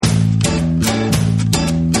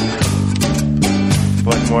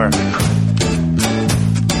more.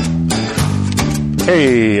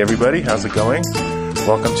 Hey, everybody. How's it going?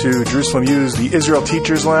 Welcome to Jerusalem U's The Israel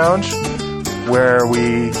Teachers Lounge, where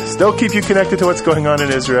we still keep you connected to what's going on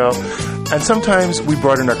in Israel, and sometimes we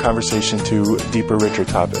broaden our conversation to deeper, richer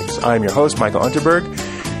topics. I'm your host, Michael Unterberg.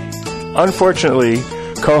 Unfortunately,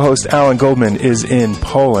 co-host Alan Goldman is in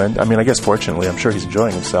Poland. I mean, I guess fortunately, I'm sure he's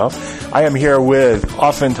enjoying himself. I am here with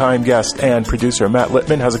oftentimes guest and producer Matt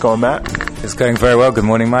Littman. How's it going, Matt? It's going very well. Good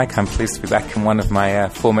morning, Mike. I'm pleased to be back in one of my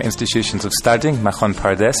former institutions of studying, Machon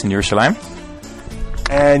Pardes in Yerushalayim.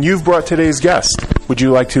 And you've brought today's guest. Would you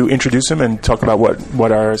like to introduce him and talk about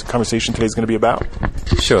what our conversation today is going to be about?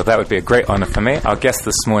 Sure, that would be a great honor for me. Our guest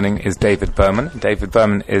this morning is David Berman. David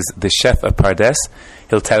Berman is the chef of Pardes.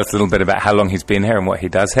 He'll tell us a little bit about how long he's been here and what he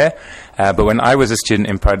does here. But when I was a student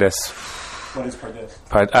in Pardes... What is Pardes?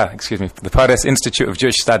 The Pardes Institute of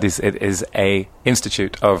Jewish Studies. It is an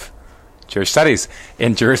institute of Jewish studies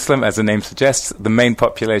in Jerusalem, as the name suggests. The main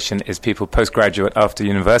population is people postgraduate after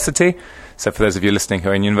university. So for those of you listening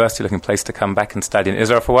who are in university, looking for a place to come back and study in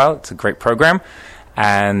Israel for a while, it's a great program.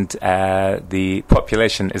 And the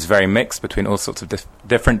population is very mixed between all sorts of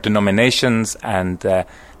different denominations and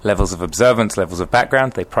levels of observance, levels of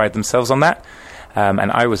background. They pride themselves on that. And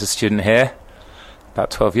I was a student here about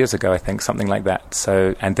 12 years ago, I think, something like that.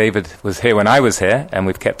 So, and David was here when I was here, and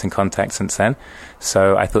we've kept in contact since then.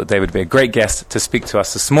 So I thought David would be a great guest to speak to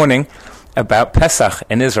us this morning about Pesach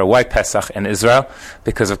in Israel. Why Pesach in Israel?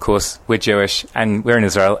 Because, of course, we're Jewish and we're in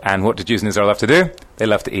Israel, and what do Jews in Israel love to do? They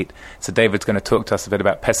love to eat. So David's going to talk to us a bit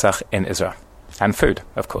about Pesach in Israel. And food,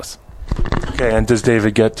 of course. Okay, and does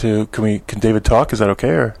David get to... Can David talk? Is that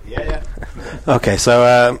okay? Or? Yeah. Okay,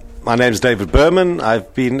 so my name is David Berman.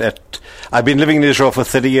 I've been living in Israel for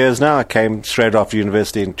 30 years now. I came straight after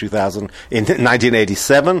university in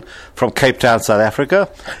 1987 from Cape Town, South Africa.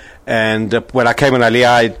 And when I came in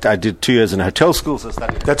Aliyah, I did 2 years in a hotel school. So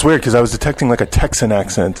that's weird, because I was detecting like a Texan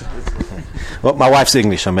accent. Well, my wife's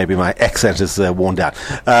English, so maybe my accent is worn down.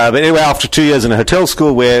 But anyway, after 2 years in a hotel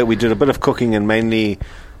school where we did a bit of cooking and mainly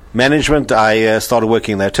management, I started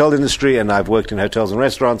working in the hotel industry, and I've worked in hotels and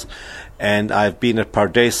restaurants. And I've been at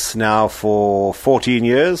Pardes now for 14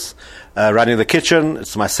 years, running the kitchen.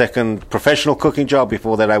 It's my second professional cooking job.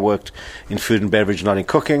 Before that, I worked in food and beverage, not in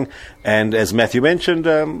cooking. And as Matthew mentioned,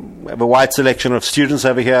 I have a wide selection of students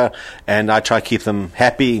over here, and I try to keep them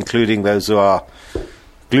happy, including those who are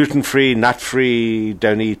gluten-free, nut-free,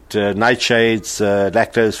 don't eat nightshades,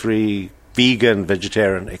 lactose-free, vegan,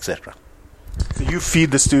 vegetarian, etc. So you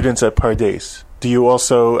feed the students at Pardes. Do you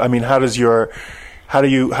also, I mean,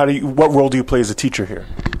 what role do you play as a teacher here?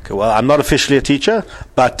 Okay, well, I'm not officially a teacher,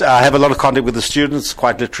 but I have a lot of contact with the students.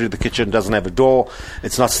 Quite literally, the kitchen doesn't have a door.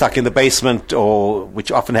 It's not stuck in the basement,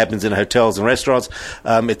 which often happens in hotels and restaurants.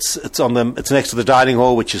 It's next to the dining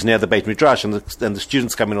hall, which is near the Beit Midrash, and the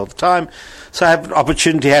students come in all the time. So I have an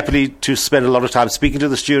opportunity, happily, to spend a lot of time speaking to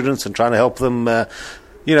the students and trying to help them,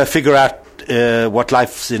 figure out what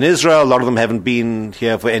life's in Israel. A lot of them haven't been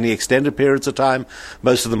here for any extended periods of time.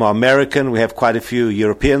 Most of them are American. We have quite a few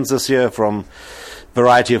Europeans this year from a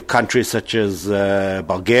variety of countries such as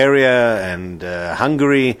Bulgaria and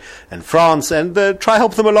Hungary and France, and try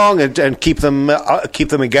help them along and keep them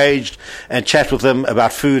engaged and chat with them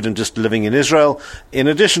about food and just living in Israel. In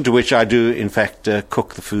addition to which, I do in fact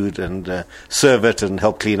cook the food and serve it and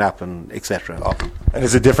help clean up and etc. And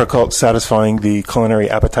is it difficult satisfying the culinary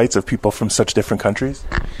appetites of people from such different countries?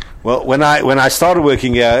 Well, when I started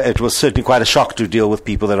working here, it was certainly quite a shock to deal with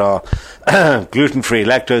people that are gluten-free,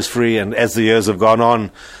 lactose-free, and as the years have gone on,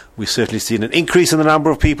 we've certainly seen an increase in the number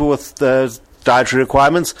of people with dietary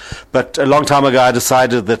requirements. But a long time ago, I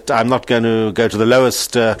decided that I'm not going to go to the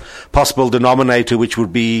lowest possible denominator, which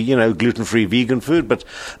would be, gluten-free vegan food, but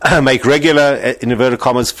make regular, in inverted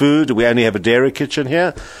commas, food. We only have a dairy kitchen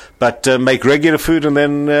here. But make regular food and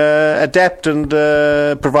then adapt and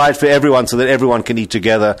provide for everyone so that everyone can eat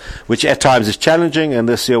together, which at times is challenging. And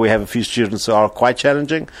this year we have a few students who are quite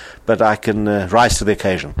challenging, but I can rise to the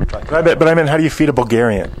occasion. But I mean, how do you feed a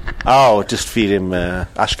Bulgarian? Oh, just feed him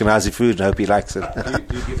Ashkenazi food and hope he likes it. Do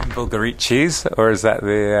you give him Bulgari cheese, or is that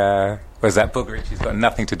Bulgari cheese got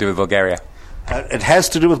nothing to do with Bulgaria? It has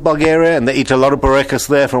to do with Bulgaria, and they eat a lot of burekas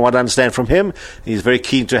there, from what I understand from him. He's very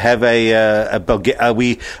keen to have during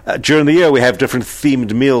the year we have different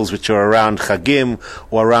themed meals which are around Chagim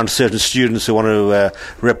or around certain students who want to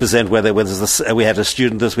represent we have a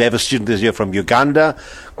student this year from Uganda,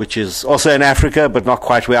 which is also in Africa, but not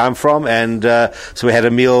quite where I'm from. And so we had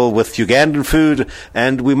a meal with Ugandan food,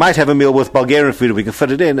 and we might have a meal with Bulgarian food if we can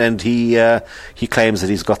fit it in. And he claims that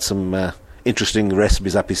he's got some interesting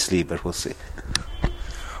recipes up his sleeve, but we'll see.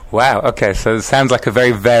 Wow, okay, so it sounds like a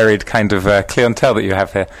very varied kind of clientele that you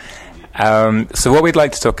have here. So what we'd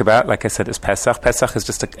like to talk about, like I said, is Pesach. Pesach is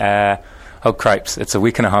just cripes. It's a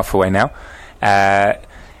week and a half away now.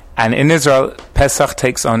 And in Israel, Pesach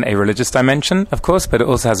takes on a religious dimension, of course, but it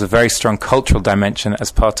also has a very strong cultural dimension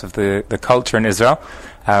as part of the culture in Israel,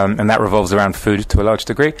 and that revolves around food to a large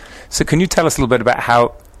degree. So can you tell us a little bit about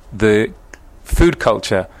how the food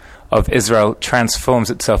culture of Israel transforms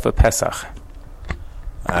itself at Pesach?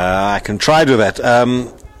 I can try to do that.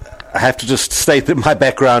 I have to just state that my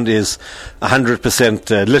background is 100%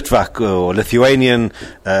 Litvak or Lithuanian,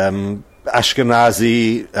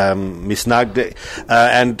 Ashkenazi, Misnagde,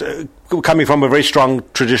 and coming from a very strong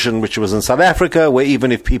tradition which was in South Africa, where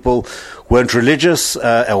even if people weren't religious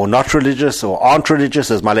or not religious or aren't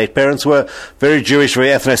religious, as my late parents were, very Jewish, very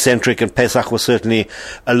ethnocentric, and Pesach was certainly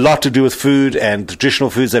a lot to do with food and traditional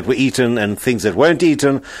foods that were eaten and things that weren't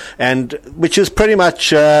eaten, and which has pretty much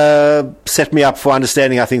set me up for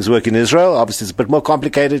understanding how things work in Israel. Obviously, it's a bit more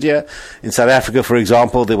complicated here. In South Africa, for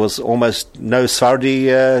example, there was almost no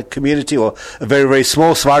Sephardi community, or a very, very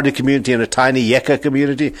small Sephardi community and a tiny Yekka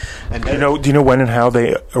community. And do you know when and how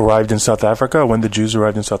they arrived in South Africa? When the Jews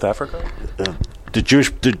arrived in South Africa? The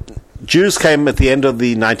Jews came at the end of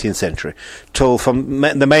the 19th century,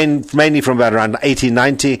 mainly from about around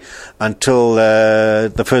 1890 until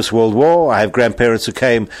the First World War. I have grandparents who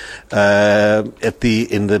came in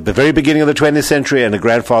the very beginning of the 20th century, and a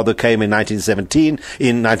grandfather came in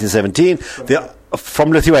 1917.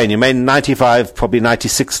 From Lithuania, mainly 95, probably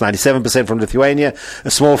 96, 97% from Lithuania.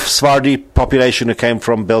 A small Sephardi population who came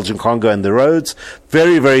from Belgian Congo and the Rhodes.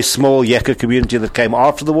 Very, very small Yekka community that came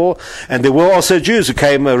after the war. And there were also Jews who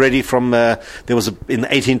came already from, in the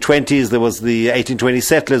 1820s, there was the 1820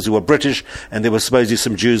 settlers who were British, and there were supposedly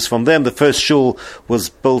some Jews from them. The first shul was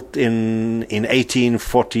built in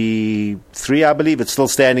 1843, I believe. It's still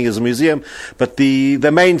standing as a museum. But the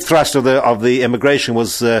main thrust of the immigration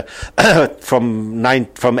was from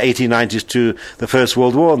 1890s to the First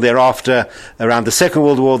World War, and thereafter, around the Second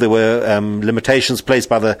World War, there were limitations placed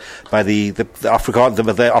by the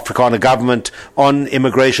Afrikaner government on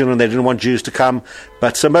immigration, and they didn't want Jews to come.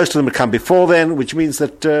 But so most of them had come before then, which means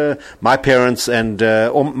that my parents and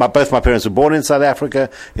both my parents were born in South Africa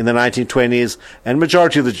in the 1920s, and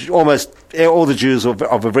majority of almost all the Jews of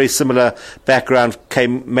a very similar background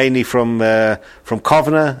came mainly from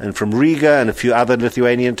Kovna and from Riga and a few other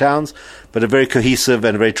Lithuanian towns, but a very cohesive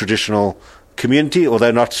and very traditional community,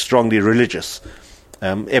 although not strongly religious.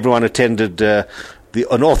 Everyone attended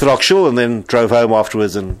an Orthodox shul and then drove home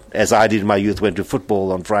afterwards, and as I did in my youth, went to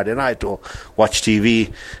football on Friday night or watched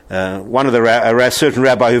TV. One of a certain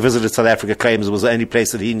rabbi who visited South Africa claims it was the only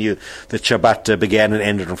place that he knew that Shabbat began and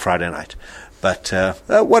ended on Friday night. But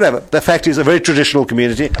whatever. The fact is, a very traditional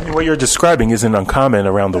community. I mean, what you're describing isn't uncommon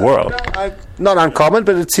around the world. Not uncommon,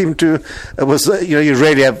 but it seemed to. It was you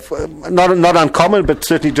really have not uncommon, but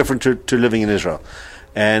certainly different to living in Israel.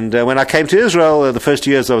 And when I came to Israel, the first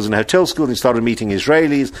years I was in a hotel school and started meeting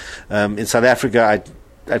Israelis. In South Africa,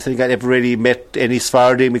 I think I never really met any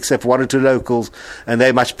Sephardim except one or two locals, and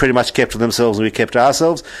they pretty much kept to themselves, and we kept to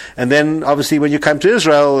ourselves. And then, obviously, when you come to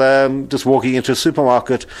Israel, just walking into a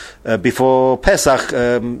supermarket before Pesach,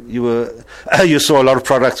 you saw a lot of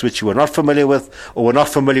products which you were not familiar with, or were not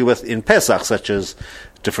familiar with in Pesach, such as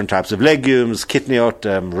different types of legumes, kitniot,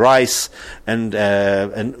 rice, and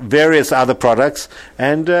various other products.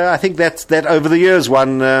 And I think that over the years,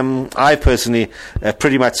 I personally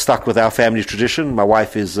pretty much stuck with our family tradition. My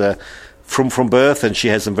wife is from birth, and she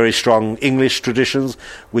has some very strong English traditions,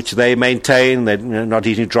 which they maintain. They're not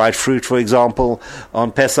eating dried fruit, for example,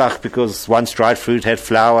 on Pesach, because once dried fruit had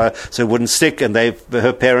flour, so it wouldn't stick, and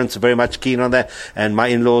her parents are very much keen on that. And my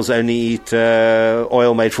in-laws only eat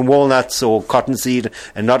oil made from walnuts or cottonseed,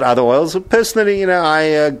 and not other oils. Personally,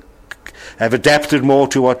 I have adapted more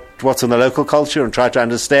to what's in the local culture and try to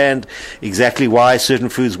understand exactly why certain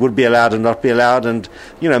foods would be allowed and not be allowed, and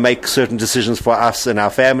make certain decisions for us and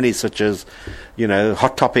our families, such as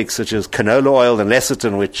hot topics such as canola oil and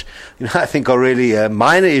lecithin, which I think are really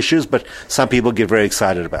minor issues, but some people get very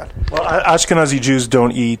excited about. Well, Ashkenazi Jews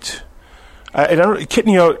don't eat.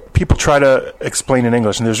 Kitniot, people try to explain in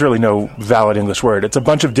English, and there's really no valid English word. It's a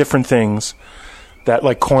bunch of different things that,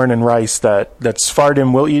 like corn and rice, that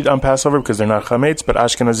Sephardim will eat on Passover because they're not chametz, but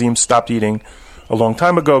Ashkenazim stopped eating a long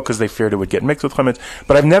time ago because they feared it would get mixed with chametz.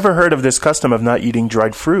 But I've never heard of this custom of not eating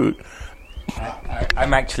dried fruit.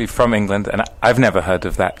 I'm actually from England, and I've never heard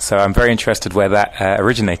of that, so I'm very interested where that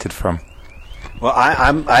originated from. Well,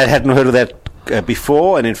 I hadn't heard of that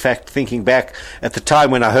before, and in fact, thinking back at the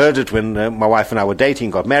time when I heard it, when my wife and I were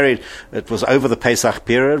dating, got married, it was over the Pesach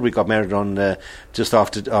period. We got married on just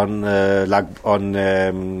after on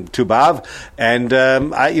Tu B'Av, and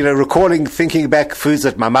I, recalling, thinking back, foods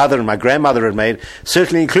that my mother and my grandmother had made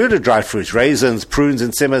certainly included dried fruits, raisins, prunes,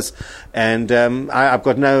 and simmers. And I've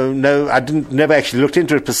got never actually looked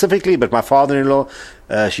into it specifically, but my father-in-law,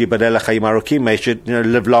 Shibadel Chaim Arokim, may should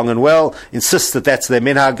live long and well, insists that that's their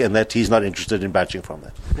minhag and that he's not interested in budging from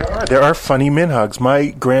that. There are funny minhags. My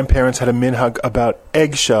grandparents had a minhag about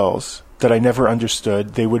eggshells that I never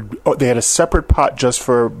understood. They had a separate pot just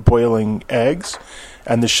for boiling eggs,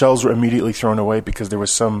 and the shells were immediately thrown away because there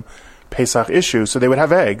was some Pesach issue. So they would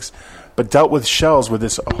have eggs, but dealt with shells with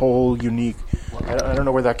this whole unique. I don't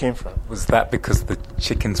know where that came from. Was that because the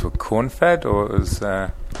chickens were corn-fed, or was?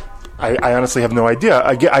 I honestly have no idea.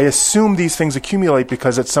 I assume these things accumulate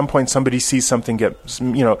because at some point somebody sees something get,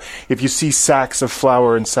 if you see sacks of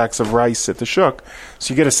flour and sacks of rice at the shuk,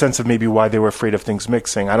 so you get a sense of maybe why they were afraid of things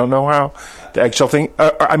mixing. I don't know how. The eggshell thing,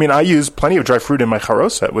 I use plenty of dry fruit in my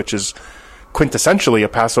charoset, which is quintessentially a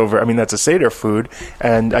Passover. That's a Seder food,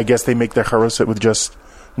 and I guess they make their charoset with just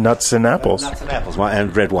nuts and apples. Nuts and apples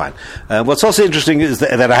and red wine. What's also interesting is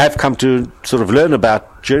that I have come to sort of learn about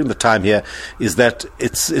during the time here is that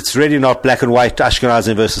it's really not black and white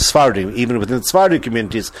Ashkenazim versus Sephardim. Even within the Sephardim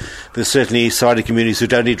communities, there's certainly Sephardim communities who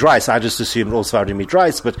don't eat rice. I just assumed all Sephardim eat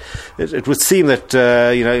rice, but it would seem that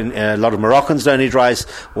a lot of Moroccans don't eat rice,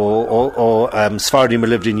 or Sephardim who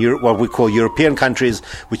lived in Europe, what we call European countries,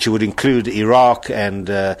 which would include Iraq and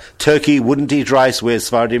Turkey, wouldn't eat rice, whereas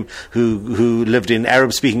Sephardim who lived in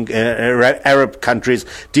Arab-speaking Arab countries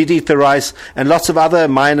did eat the rice, and lots of other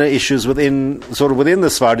minor issues within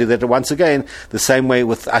the Sephardi that, once again, the same way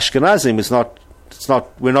with Ashkenazim,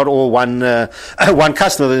 we're not all one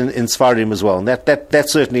customer in Sephardim as well, and that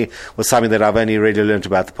certainly was something that I've only really learned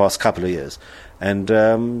about the past couple of years. And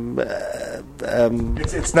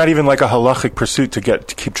it's not even like a halachic pursuit to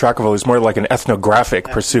keep track of all. It's more like an ethnographic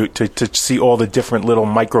pursuit to see all the different little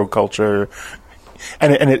microculture,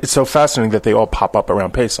 and it's so fascinating that they all pop up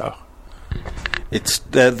around Pesach. It's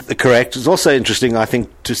correct. It's also interesting, I think,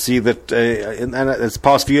 to see that in the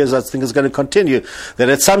past few years, I think it's going to continue, that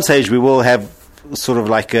at some stage we will have sort of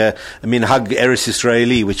like a minhag Eretz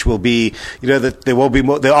Israeli, which will be, that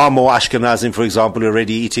there are more Ashkenazim, for example,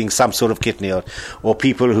 already eating some sort of kitniot, or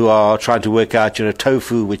people who are trying to work out,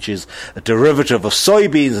 tofu, which is a derivative of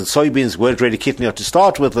soybeans, and soybeans weren't really kitniot to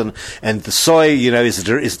start with, and the soy,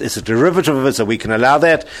 is a derivative of it, so we can allow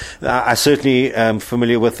that. I certainly am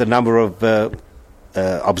familiar with a number of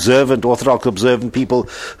Orthodox observant people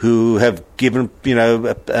who have given,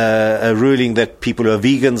 a ruling that people who are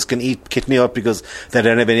vegans can eat kitniot because they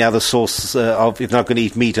don't have any other source if they're not going to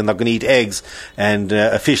eat meat and not going to eat eggs and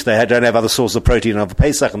a fish, they don't have other source of protein of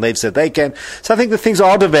Pesach, and they've said they can. So I think that things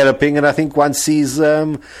are developing, and I think one sees,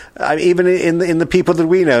 even in the people that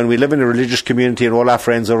we know, and we live in a religious community and all our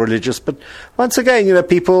friends are religious, but once again,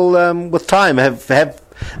 people with time have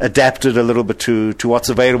adapted a little bit to what's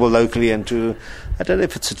available locally, and to, I don't know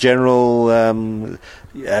if it's a general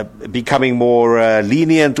becoming more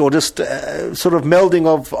lenient, or just sort of melding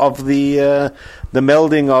of the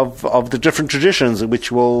melding of the different traditions,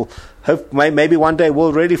 which will maybe one day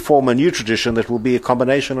will really form a new tradition that will be a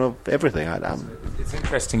combination of everything. It's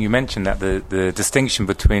interesting you mentioned that the distinction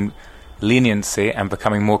between leniency and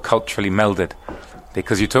becoming more culturally melded,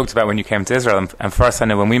 because you talked about when you came to Israel, and for us, I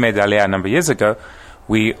know when we made the Aliyah a number of years ago,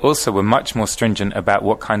 we also were much more stringent about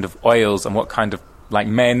what kind of oils and what kind of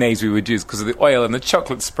mayonnaise we would use because of the oil and the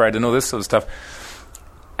chocolate spread and all this sort of stuff.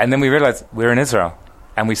 And then we realized we're in Israel,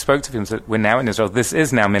 and we spoke to people and said, we're now in Israel. This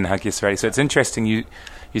is now Minhag Yisraeli. So it's interesting you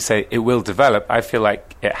say it will develop. I feel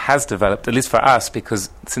like it has developed, at least for us, because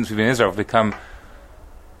since we've been in Israel, we've become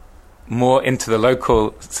more into the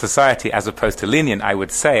local society as opposed to lenient, I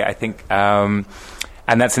would say. I think...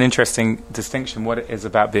 and that's an interesting distinction, what it is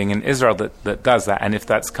about being in Israel that does that, and if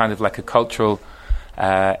that's kind of like a cultural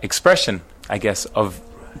expression, I guess, of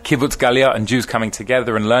kibbutz galiyah and Jews coming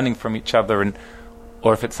together and learning from each other,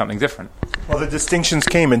 or if it's something different. Well, the distinctions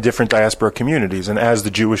came in different diaspora communities, and as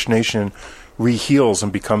the Jewish nation reheals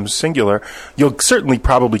and becomes singular, you'll certainly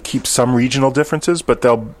probably keep some regional differences, but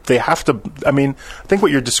they have to. I think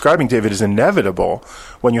what you're describing, David, is inevitable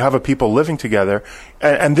when you have a people living together,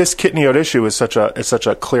 and this kitniot issue is such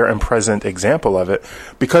a clear and present example of it,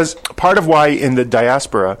 because part of why in the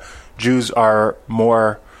diaspora Jews are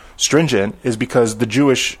more stringent is because the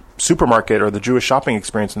Jewish supermarket or the Jewish shopping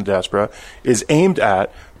experience in the diaspora is aimed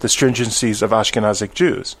at the stringencies of Ashkenazic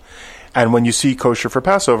Jews. And when you see kosher for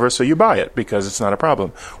Passover, so you buy it because it's not a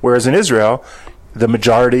problem. Whereas in Israel, the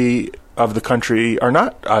majority of the country are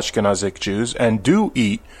not Ashkenazic Jews and do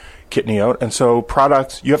eat kitniot, and so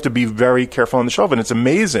products, you have to be very careful on the shelf, and it's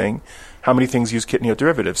amazing how many things use kitniot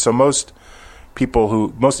derivatives. So most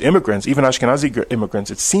immigrants, even Ashkenazi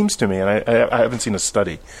immigrants, it seems to me, and I haven't seen a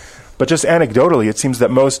study, but just anecdotally, it seems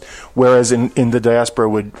that most, whereas in the diaspora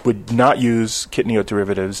would not use kitniot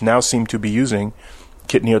derivatives, now seem to be using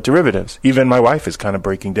kitniot derivatives. Even my wife is kind of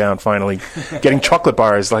breaking down, finally, getting chocolate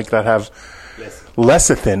bars like that have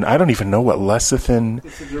lecithin. I don't even know what lecithin.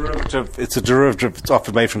 It's a derivative. It's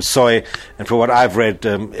often made from soy, and for what I've read,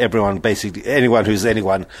 anyone who's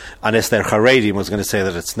anyone, unless they're Haredim, was going to say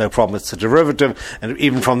that it's no problem. It's a derivative, and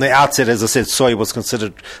even from the outset, as I said, soy was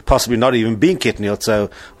considered possibly not even being kitniot. So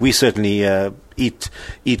we certainly eat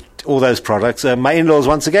all those products. My in-laws,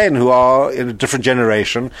 once again, who are in a different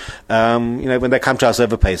generation, when they come to us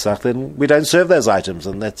over Pesach, then we don't serve those items,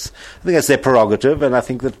 and I think that's their prerogative, and I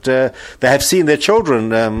think that they have seen their children,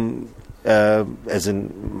 they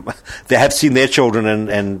have seen their children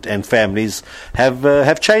and families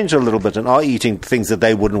have changed a little bit and are eating things that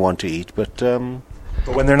they wouldn't want to eat, but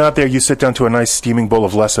when they're not there, you sit down to a nice steaming bowl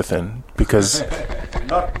of lecithin, because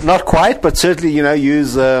not quite, but certainly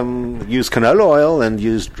use canola oil and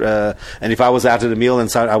and if I was out at a meal and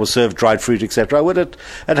so I was served dried fruit, etc., I would at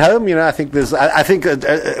home. I think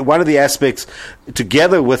one of the aspects,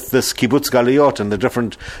 together with this kibbutz galuyot and the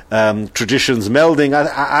different traditions melding.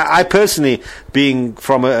 I personally, being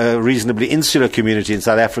from a reasonably insular community in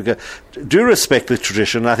South Africa, do respect the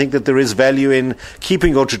tradition. I think that there is value in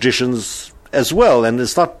keeping your traditions as well, and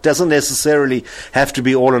doesn't necessarily have to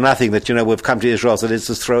be all or nothing, that we've come to Israel, so let's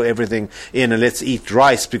just throw everything in and let's eat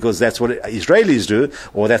rice because that's what Israelis do,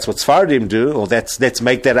 or that's what Sfaradim do, or let's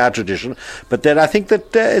make that our tradition. But then I think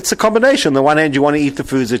that it's a combination. On the one hand, you want to eat the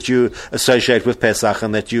foods that you associate with Pesach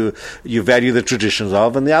and that you value the traditions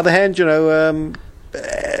of, and the other hand,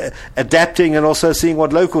 adapting and also seeing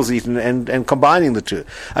what locals eat and combining the two.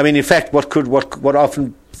 I mean, in fact, what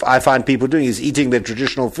often I find people doing is eating their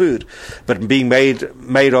traditional food, but being made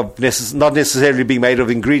of not necessarily being made of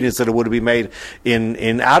ingredients that would be made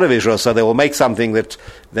in out of Israel. So they will make something that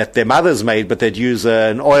their mothers made, but they'd use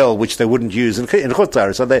an oil which they wouldn't use in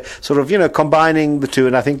Chutzar. So they're sort of combining the two,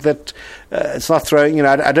 and I think that it's not throwing.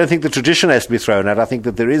 I don't think the tradition has to be thrown out. I think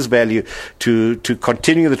that there is value to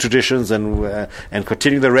continue the traditions and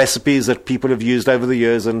continue the recipes that people have used over the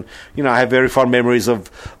years. And I have very fond memories of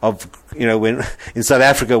when in South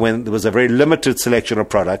Africa, when there was a very limited selection of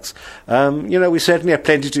products, we certainly have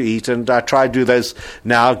plenty to eat, and I try to do those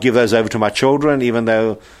now, give those over to my children, even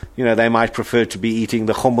though they might prefer to be eating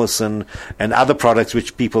the hummus and other products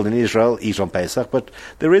which people in Israel eat on Pesach. But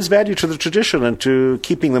there is value to the tradition and to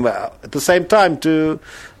keeping them at the same time, to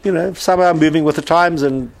somehow moving with the times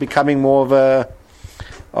and becoming more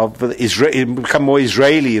become more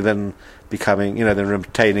Israeli than becoming, than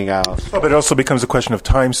retaining our... But it also becomes a question of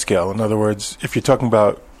time scale. In other words, if you're talking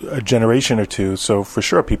about a generation or two, so for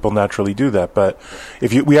sure people naturally do that. But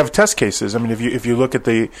we have test cases. I mean, if you look at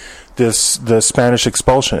the Spanish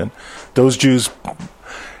expulsion, those Jews...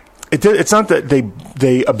 It's not that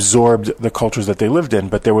they absorbed the cultures that they lived in,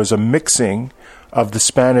 but there was a mixing of the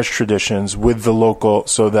Spanish traditions with the local,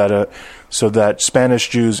 so that Spanish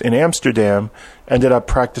Jews in Amsterdam ended up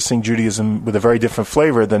practicing Judaism with a very different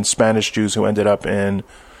flavor than Spanish Jews who ended up in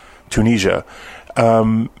Tunisia.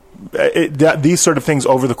 These sort of things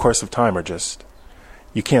over the course of time are just,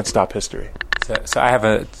 you can't stop history. So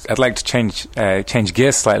I'd like to change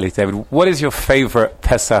gears slightly, David. What is your favorite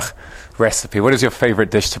Pesach recipe? What is your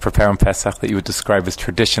favorite dish to prepare on Pesach that you would describe as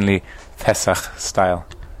traditionally Pesach style?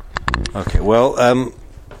 Okay, well,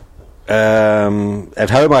 at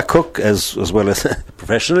home I cook as well as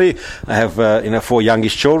professionally. I have 4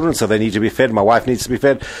 youngish children, so they need to be fed. My wife needs to be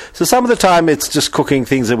fed. So some of the time it's just cooking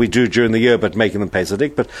things that we do during the year, but making them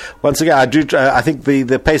Pesach. But once again, I think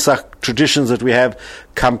the Pesach traditions that we have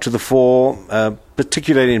come to the fore,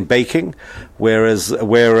 particularly in baking, where a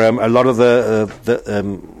lot of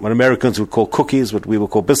what Americans would call cookies, what we would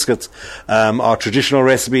call biscuits, are traditional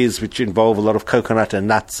recipes which involve a lot of coconut and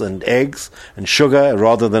nuts and eggs and sugar,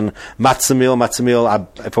 rather than matzah meal. Matzah meal,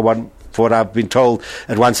 for what I've been told,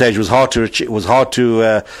 at one stage was hard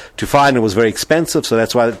to find. It was very expensive, so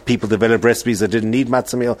that's why people developed recipes that didn't need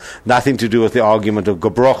matzah meal. Nothing to do with the argument of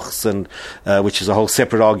gebrochs, and which is a whole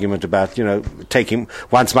separate argument about taking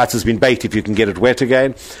once matzah's been baked, if you can get it wet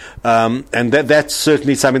again, and that's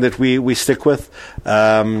certainly something that we stick with.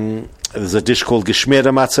 There's a dish called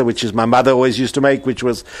geschmierte matzah, which is my mother always used to make, which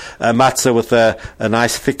was matzah with a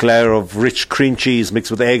nice thick layer of rich cream cheese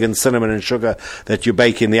mixed with egg and cinnamon and sugar that you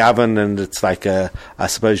bake in the oven, and it's like I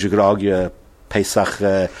suppose you could argue a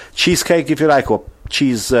Pesach cheesecake, if you like, or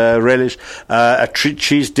cheese relish, a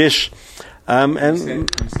cheese dish. And you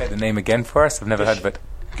say the name again for us? I've never heard of it.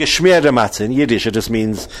 Geschmierde matzah. In Yiddish, it just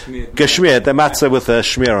means geschmiert, the matzah with a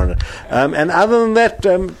schmear on it. And other than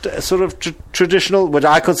that, sort of traditional, what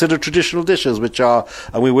I consider traditional dishes, which are,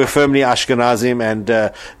 we're firmly Ashkenazim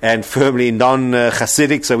and firmly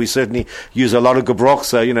non-Hasidic, so we certainly use a lot of gebroch,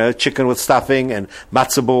 so, chicken with stuffing and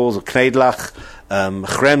matzah balls, knedlach,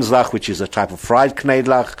 chremslach, which is a type of fried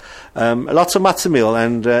knedlach, lots of matzah meal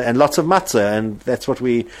and lots of matzah, and that's what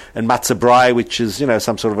and matzah brai, which is,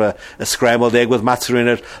 some sort of a scrambled egg with matzah in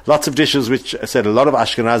it. Lots of dishes which I said a lot of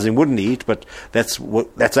Ashkenazim wouldn't eat, but that's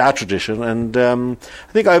our tradition. And I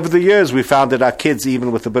think over the years we found that our kids,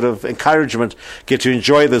 even with a bit of encouragement, get to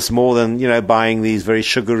enjoy this more than, buying these very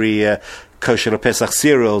sugary kosher Pesach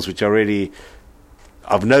cereals, which are really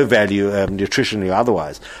of no value nutritionally or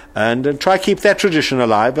otherwise, and try to keep that tradition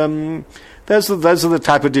alive. Those are the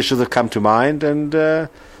type of dishes that come to mind, and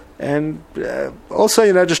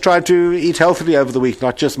also just try to eat healthily over the week,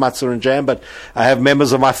 not just matzah and jam. But I have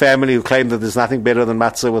members of my family who claim that there's nothing better than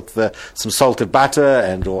matzah with some salted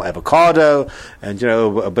butter or avocado and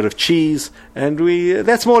a bit of cheese, and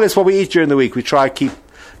that's more or less what we eat during the week. We try to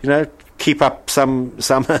keep up some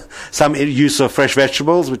use of fresh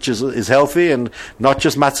vegetables, which is healthy, and not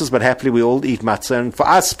just matzahs, but happily we all eat matzah. And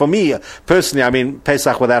for me personally,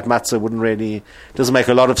 Pesach without matzah doesn't make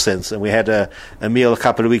a lot of sense. And we had a meal a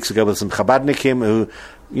couple of weeks ago with some Chabadnikim who,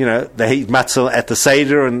 they eat matzah at the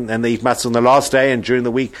Seder and they eat matzah on the last day, and during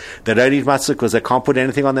the week they don't eat matzah because they can't put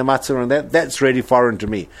anything on their matzah, and that's really foreign to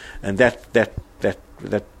me. And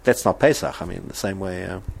that's not Pesach.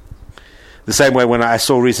 The same way when I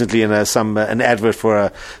saw recently in an advert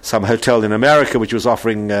for some hotel in America which was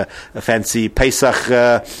offering a fancy Pesach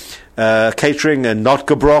catering and not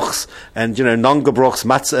gebrochs and non-gebrochs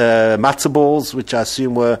matzah balls, which I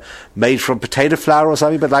assume were made from potato flour or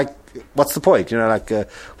something. But what's the point?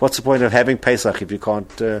 What's the point of having Pesach if you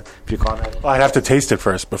can't have it? Well, I'd have to taste it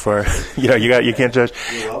first before you can't judge.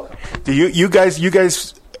 You're welcome. Do you guys?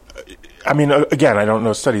 Again, I don't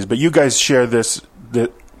know studies, but you guys share this.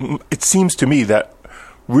 It seems to me that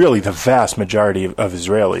really the vast majority of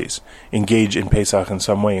Israelis engage in Pesach in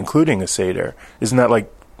some way, including a Seder. Isn't that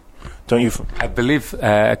don't you? I believe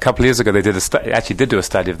a couple of years ago they actually did do a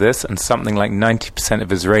study of this, and something like 90% of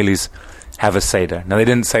Israelis have a Seder. Now, they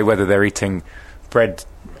didn't say whether they're eating bread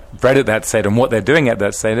at that Seder and what they're doing at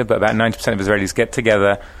that Seder, but about 90% of Israelis get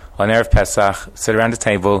together on Erev Pesach, sit around a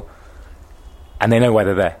table, and they know why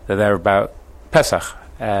they're there. They're there about Pesach.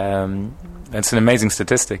 It's an amazing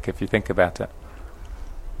statistic if you think about it.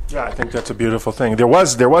 Yeah, I think that's a beautiful thing. There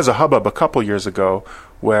was a hubbub a couple years ago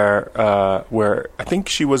where I think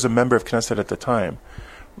she was a member of Knesset at the time.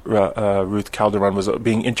 Ruth Calderon was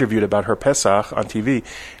being interviewed about her Pesach on TV,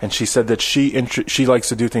 and she said that she likes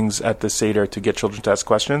to do things at the Seder to get children to ask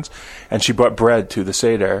questions, and she brought bread to the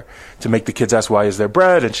Seder to make the kids ask why is there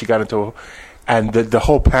bread, and she got into, and the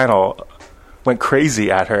whole panel went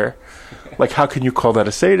crazy at her. How can you call that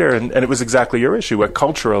a Seder? And it was exactly your issue.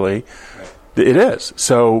 Culturally, it is.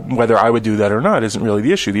 So whether I would do that or not isn't really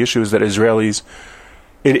the issue. The issue is that Israelis,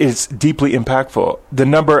 it is deeply impactful. The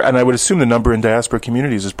number, and I would assume the number in diaspora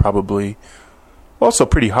communities is probably also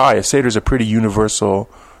pretty high. A Seder is a pretty universal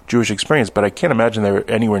Jewish experience, but I can't imagine they're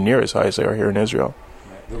anywhere near as high as they are here in Israel.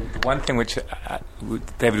 The one thing which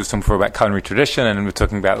David was talking before about culinary tradition, and we're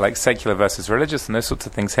talking about secular versus religious and those sorts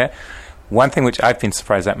of things here. One thing which I've been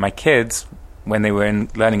surprised at, my kids, when they were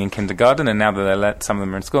learning in kindergarten, and now that some of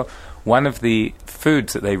them are in school, one of the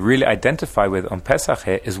foods that they really identify with on Pesach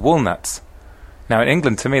here is walnuts. Now, in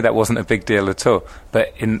England, to me, that wasn't a big deal at all.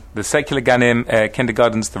 But in the secular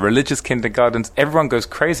kindergartens, the religious kindergartens, everyone goes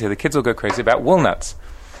crazy. The kids all go crazy about walnuts.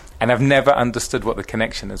 And I've never understood what the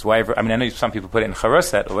connection is. I know some people put it in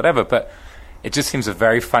charoset or whatever, but it just seems a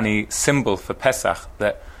very funny symbol for Pesach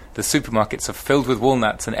that the supermarkets are filled with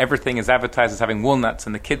walnuts and everything is advertised as having walnuts,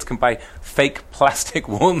 and the kids can buy fake plastic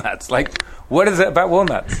walnuts. What is it about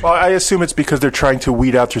walnuts? Well, I assume it's because they're trying to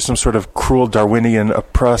weed out through some sort of cruel Darwinian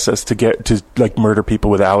process to get to murder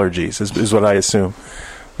people with allergies is what I assume.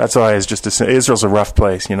 That's why I just assume. Israel's a rough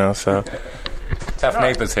place, so. Tough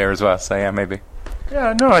neighbors here as well, so yeah, maybe.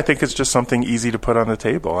 Yeah, no, I think it's just something easy to put on the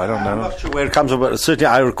table. I don't know. I'm not sure where it comes from, but certainly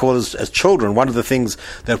I recall as children, one of the things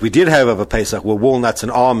that we did have over Pesach were walnuts and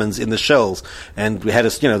almonds in the shells. And we had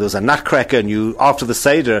there was a nutcracker, and after the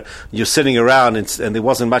Seder, you're sitting around and there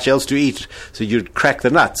wasn't much else to eat, so you'd crack the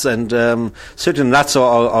nuts. And certain nuts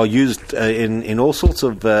are used in all sorts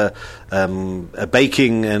of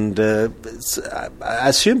baking, and I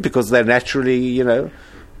assume because they're naturally,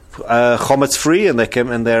 chometz free, and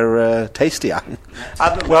they're tasty.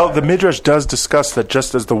 Well, the Midrash does discuss that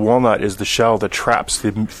just as the walnut is the shell that traps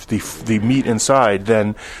the meat inside,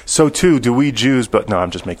 then so too do we Jews. But no,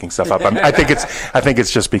 I'm just making stuff up. I think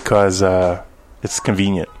it's just because it's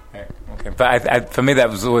convenient. Okay. But for me, that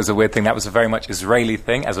was always a weird thing. That was a very much Israeli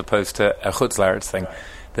thing as opposed to a Chutz La'aretz thing.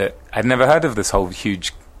 That I'd never heard of this whole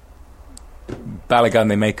huge balagan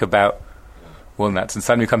they make about walnuts. And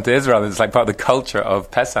suddenly we come to Israel, it's like part of the culture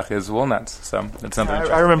of Pesach is walnuts. So it's something.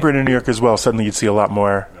 I remember in New York as well. Suddenly you'd see a lot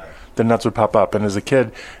more. The nuts would pop up, and as a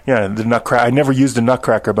kid, the nutcracker. I never used a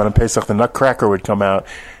nutcracker, but on Pesach the nutcracker would come out.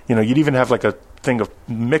 You'd even have like a thing of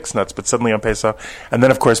mixed nuts, but suddenly on Pesach, and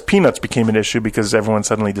then of course peanuts became an issue because everyone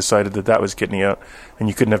suddenly decided that was kidney out, and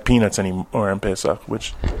you couldn't have peanuts anymore on Pesach.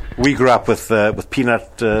 Which we grew up with peanuts,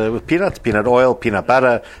 peanut oil, peanut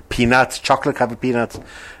butter, peanuts, chocolate covered peanuts.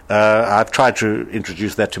 I've tried to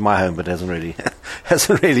introduce that to my home, but it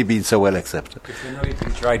hasn't really been so well accepted. If you're not eating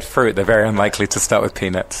dried fruit, they're very unlikely to start with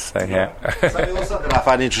peanuts. So yeah. Something also that I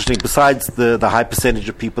find interesting, besides the high percentage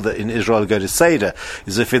of people that in Israel go to Seder,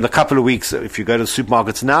 is if in a couple of weeks, if you go to the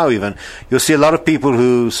supermarkets now even, you'll see a lot of people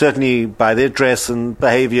who certainly by their dress and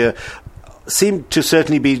behavior seem to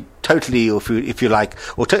certainly be totally, if you like,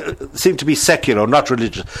 or seem to be secular or not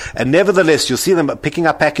religious. And nevertheless, you'll see them picking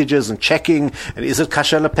up packages and checking, and is it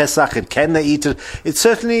kasher lePesach, and can they eat it? It's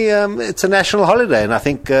certainly, it's a national holiday. And I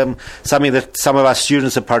think something that some of our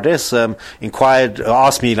students at Pardes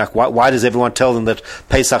asked me, like, why does everyone tell them that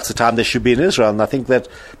Pesach's the time they should be in Israel? And I think that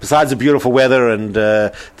besides the beautiful weather and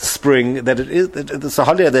the spring, that it's a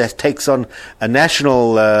holiday that takes on a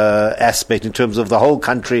national aspect in terms of the whole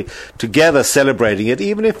country together celebrating it,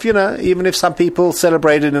 even if some people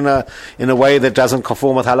celebrate it in a way that doesn't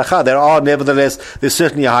conform with halakha, there's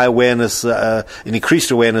certainly a high awareness, an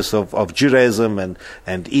increased awareness of Judaism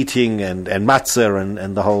and eating and matzah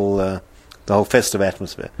and the whole festive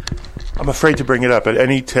atmosphere. I'm afraid to bring it up, but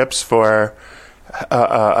any tips for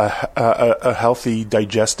a healthy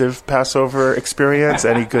digestive Passover experience?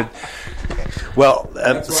 Any good? Well,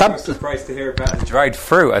 I'm surprised to hear about the dried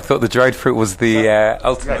fruit. I thought the dried fruit was the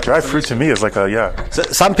ultimate. Dried fruit to me is like So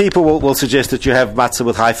some people will suggest that you have matzah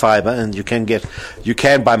with high fiber, and you can buy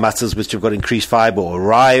matzahs which have got increased fiber, or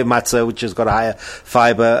rye matzah which has got a higher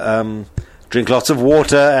fiber. Drink lots of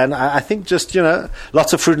water, and I think just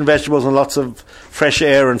lots of fruit and vegetables and lots of fresh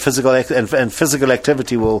air and physical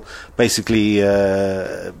activity will basically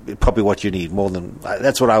probably what you need more than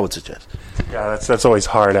that's what I would suggest. Yeah, that's always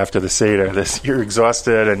hard after the Seder. You're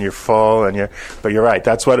exhausted and you're full, but you're right.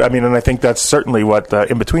 That's what I mean, and I think that's certainly what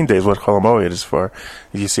in between days what Chol HaMoed is for.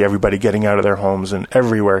 You see everybody getting out of their homes, and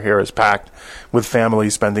everywhere here is packed with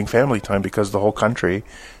families spending family time because the whole country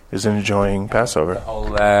is enjoying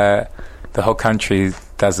Passover. The whole country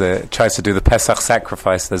tries to do the Pesach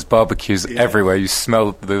sacrifice. There's barbecues everywhere. You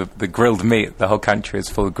smell the grilled meat. The whole country is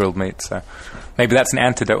full of grilled meat. So maybe that's an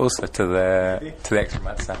antidote also to the extra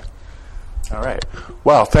matzah. All right.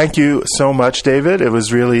 Well, thank you so much, David. It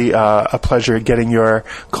was really a pleasure getting your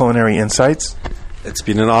culinary insights. It's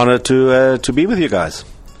been an honor to be with you guys.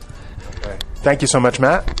 Okay. Thank you so much,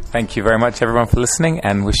 Matt. Thank you very much, everyone, for listening,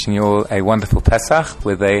 and wishing you all a wonderful Pesach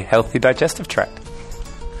with a healthy digestive tract.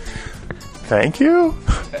 Thank you.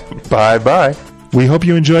 Bye-bye. We hope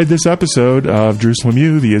you enjoyed this episode of Jerusalem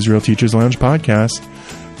U, the Israel Teachers Lounge podcast.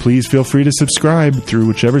 Please feel free to subscribe through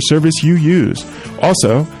whichever service you use.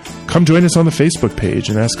 Also, come join us on the Facebook page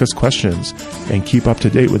and ask us questions and keep up to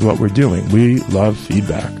date with what we're doing. We love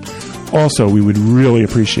feedback. Also, we would really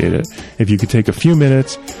appreciate it if you could take a few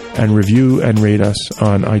minutes and review and rate us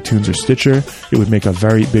on iTunes or Stitcher. It would make a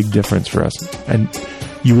very big difference for us, and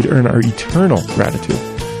you would earn our eternal gratitude.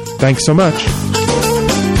 Thanks so much.